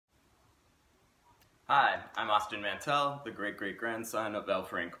Hi, I'm Austin Mantele, the great-great-grandson of L.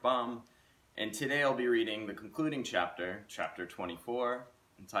 Frank Baum, and today I'll be reading the concluding chapter, chapter 24,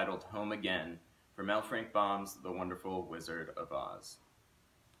 entitled Home Again, from L. Frank Baum's The Wonderful Wizard of Oz.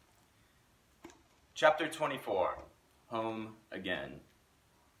 Chapter 24, Home Again.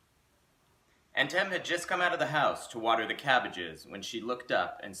 Aunt Em had just come out of the house to water the cabbages when she looked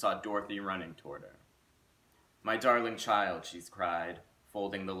up and saw Dorothy running toward her. "My darling child," she cried,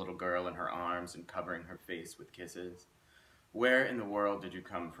 folding the little girl in her arms and covering her face with kisses. "Where in the world did you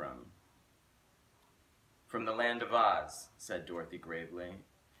come from?" "From the land of Oz," said Dorothy gravely,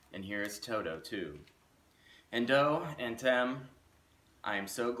 "and here is Toto, too. And oh, Aunt Em, I am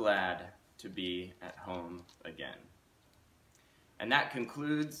so glad to be at home again." And that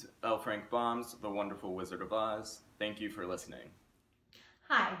concludes L. Frank Baum's The Wonderful Wizard of Oz. Thank you for listening.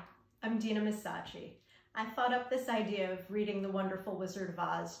 Hi, I'm Dina Massachi. I thought up this idea of reading The Wonderful Wizard of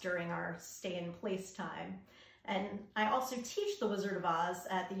Oz during our stay-in-place time. And I also teach The Wizard of Oz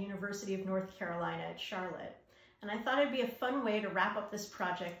at the University of North Carolina at Charlotte. And I thought it'd be a fun way to wrap up this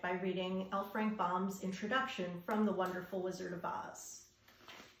project by reading L. Frank Baum's introduction from The Wonderful Wizard of Oz.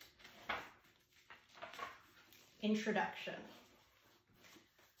 Introduction.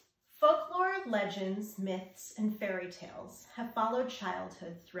 Folklore, legends, myths, and fairy tales have followed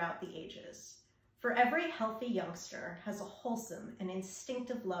childhood throughout the ages. For every healthy youngster has a wholesome and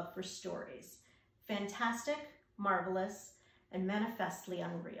instinctive love for stories, fantastic, marvelous, and manifestly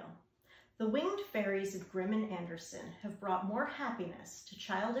unreal. The winged fairies of Grimm and Andersen have brought more happiness to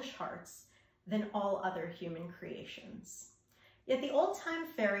childish hearts than all other human creations. Yet the old-time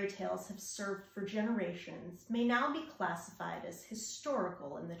fairy tales have served for generations may now be classified as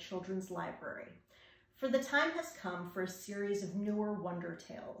historical in the children's library, for the time has come for a series of newer wonder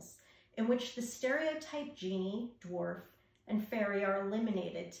tales in which the stereotype genie, dwarf, and fairy are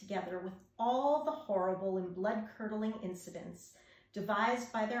eliminated together with all the horrible and blood-curdling incidents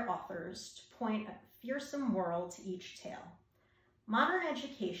devised by their authors to point a fearsome moral to each tale. Modern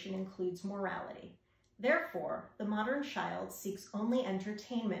education includes morality. Therefore, the modern child seeks only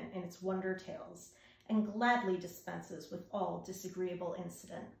entertainment in its wonder tales and gladly dispenses with all disagreeable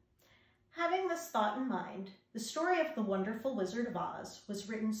incident. Having this thought in mind, the story of The Wonderful Wizard of Oz was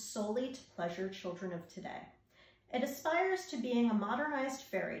written solely to pleasure children of today. It aspires to being a modernized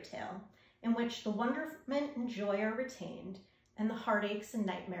fairy tale in which the wonderment and joy are retained and the heartaches and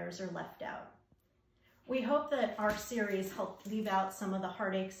nightmares are left out. We hope that our series helped leave out some of the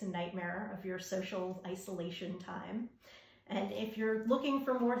heartaches and nightmare of your social isolation time. And if you're looking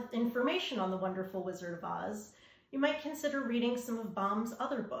for more information on The Wonderful Wizard of Oz, you might consider reading some of Baum's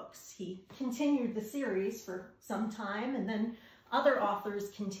other books. He continued the series for some time, and then other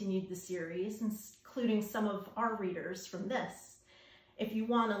authors continued the series, including some of our readers from this. If you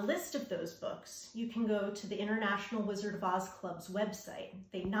want a list of those books, you can go to the International Wizard of Oz Club's website.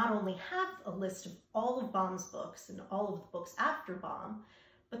 They not only have a list of all of Baum's books and all of the books after Baum,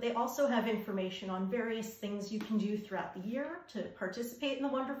 but they also have information on various things you can do throughout the year to participate in The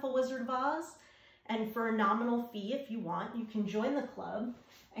Wonderful Wizard of Oz. And for a nominal fee, if you want, you can join the club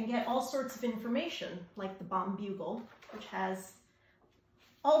and get all sorts of information, like the Baum Bugle, which has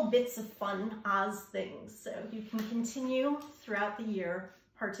all bits of fun Oz things. So you can continue throughout the year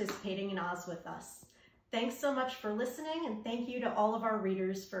participating in Oz with us. Thanks so much for listening, and thank you to all of our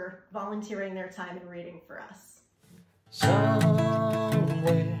readers for volunteering their time and reading for us.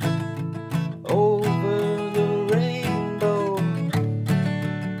 Somewhere over the rainbow,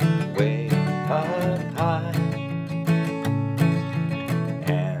 way up high,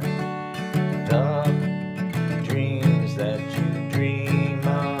 and the dreams that you dream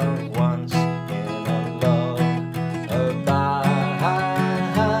of once in a lullaby.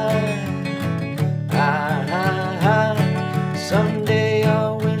 Someday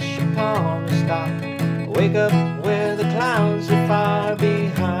I'll wish upon a star, wake up where the clouds are far.